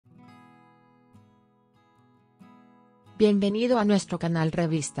Bienvenido a nuestro canal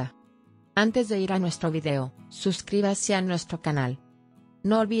Revista. Antes de ir a nuestro video, suscríbase a nuestro canal.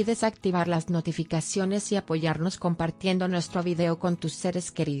 No olvides activar las notificaciones y apoyarnos compartiendo nuestro video con tus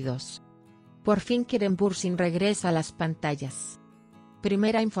seres queridos. Por fin Kerem Bursin regresa a las pantallas.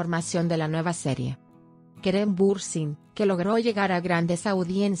 Primera información de la nueva serie. Kerem Bursin, que logró llegar a grandes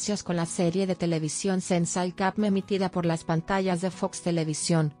audiencias con la serie de televisión Sen Çal Kapımı emitida por las pantallas de Fox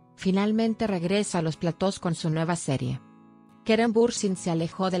Televisión, finalmente regresa a los platós con su nueva serie. Kerem Bursin se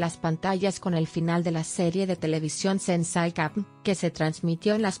alejó de las pantallas con el final de la serie de televisión Sen Çal Kapımı, que se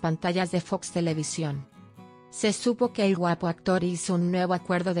transmitió en las pantallas de Fox Televisión. Se supo que el guapo actor hizo un nuevo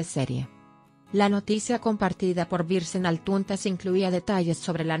acuerdo de serie. La noticia compartida por Birsen Altuntaş incluía detalles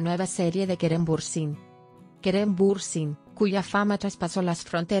sobre la nueva serie de Kerem Bursin. Kerem Bursin, cuya fama traspasó las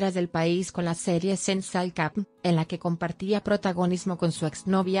fronteras del país con la serie Sen Çal Kapımı, en la que compartía protagonismo con su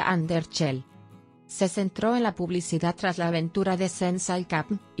exnovia Hande Erçel. Se centró en la publicidad tras la aventura de Sen Çal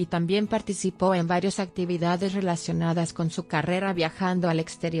Kapımı, y también participó en varias actividades relacionadas con su carrera viajando al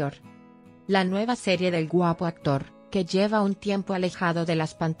exterior. La nueva serie del guapo actor, que lleva un tiempo alejado de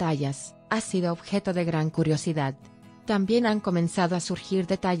las pantallas, ha sido objeto de gran curiosidad. También han comenzado a surgir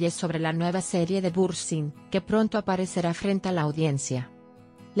detalles sobre la nueva serie de Bursin, que pronto aparecerá frente a la audiencia.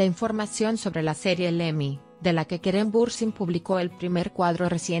 La información sobre la serie Lemi, de la que Kerem Bursin publicó el primer cuadro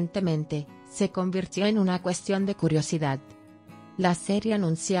recientemente, se convirtió en una cuestión de curiosidad. La serie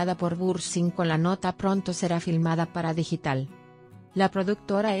anunciada por Bursin con la nota pronto será filmada para digital. La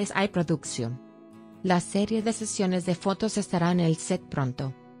productora es Aquí. La serie de sesiones de fotos estará en el set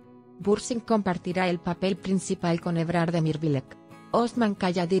pronto. Bursin compartirá el papel principal con Ebrar Demirbilek. Osman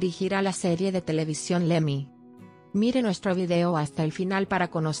Kaya dirigirá la serie de televisión Lemi. Mire nuestro video hasta el final para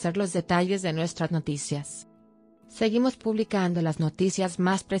conocer los detalles de nuestras noticias. Seguimos publicando las noticias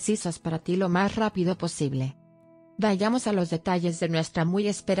más precisas para ti lo más rápido posible. Vayamos a los detalles de nuestra muy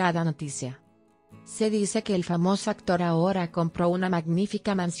esperada noticia. Se dice que el famoso actor ahora compró una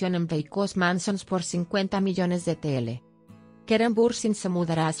magnífica mansión en Veikos Mansions por 50 millones de TL. Kerem Bursin se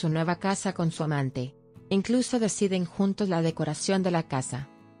mudará a su nueva casa con su amante. Incluso deciden juntos la decoración de la casa.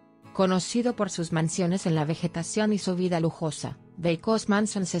 Conocido por sus mansiones en la vegetación y su vida lujosa, Veikos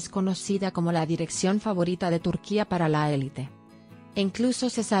Mansions es conocida como la dirección favorita de Turquía para la élite. Incluso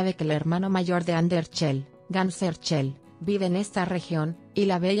se sabe que el hermano mayor de Hande Erçel, Hande Erçel, vive en esta región, y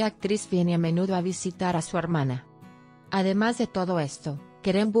la bella actriz viene a menudo a visitar a su hermana. Además de todo esto,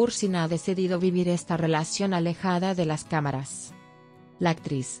 Kerem Bursin ha decidido vivir esta relación alejada de las cámaras. La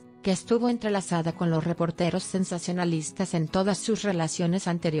actriz, que estuvo entrelazada con los reporteros sensacionalistas en todas sus relaciones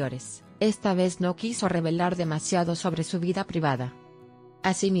anteriores, esta vez no quiso revelar demasiado sobre su vida privada.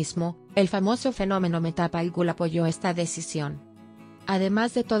 Asimismo, el famoso fenómeno Mehtap apoyó esta decisión.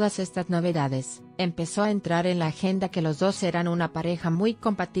 Además de todas estas novedades, empezó a entrar en la agenda que los dos eran una pareja muy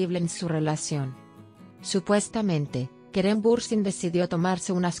compatible en su relación. Supuestamente, Kerem Bursin decidió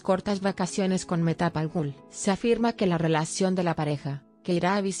tomarse unas cortas vacaciones con Mehtap. Se afirma que la relación de la pareja, que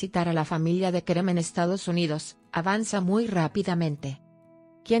irá a visitar a la familia de Kerem en Estados Unidos, avanza muy rápidamente.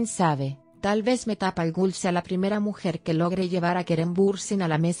 Quién sabe, tal vez Mehtap sea la primera mujer que logre llevar a Kerem Bursin a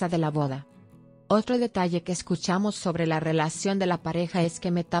la mesa de la boda. Otro detalle que escuchamos sobre la relación de la pareja es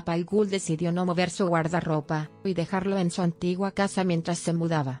que Mehtap decidió no mover su guardarropa y dejarlo en su antigua casa mientras se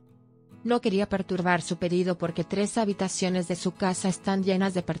mudaba. No quería perturbar su pedido porque 3 habitaciones de su casa están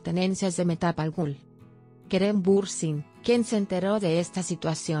llenas de pertenencias de Mehtap. Kerem Bursin, quien se enteró de esta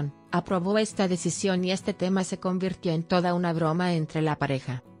situación, aprobó esta decisión y este tema se convirtió en toda una broma entre la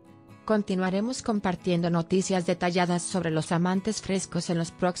pareja. Continuaremos compartiendo noticias detalladas sobre los amantes frescos en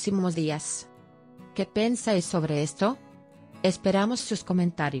los próximos días. ¿Qué pensáis sobre esto? Esperamos sus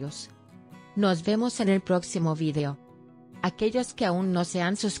comentarios. Nos vemos en el próximo video. Aquellos que aún no se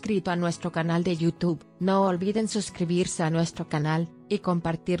han suscrito a nuestro canal de YouTube, no olviden suscribirse a nuestro canal, y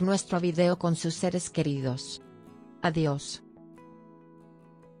compartir nuestro video con sus seres queridos. Adiós.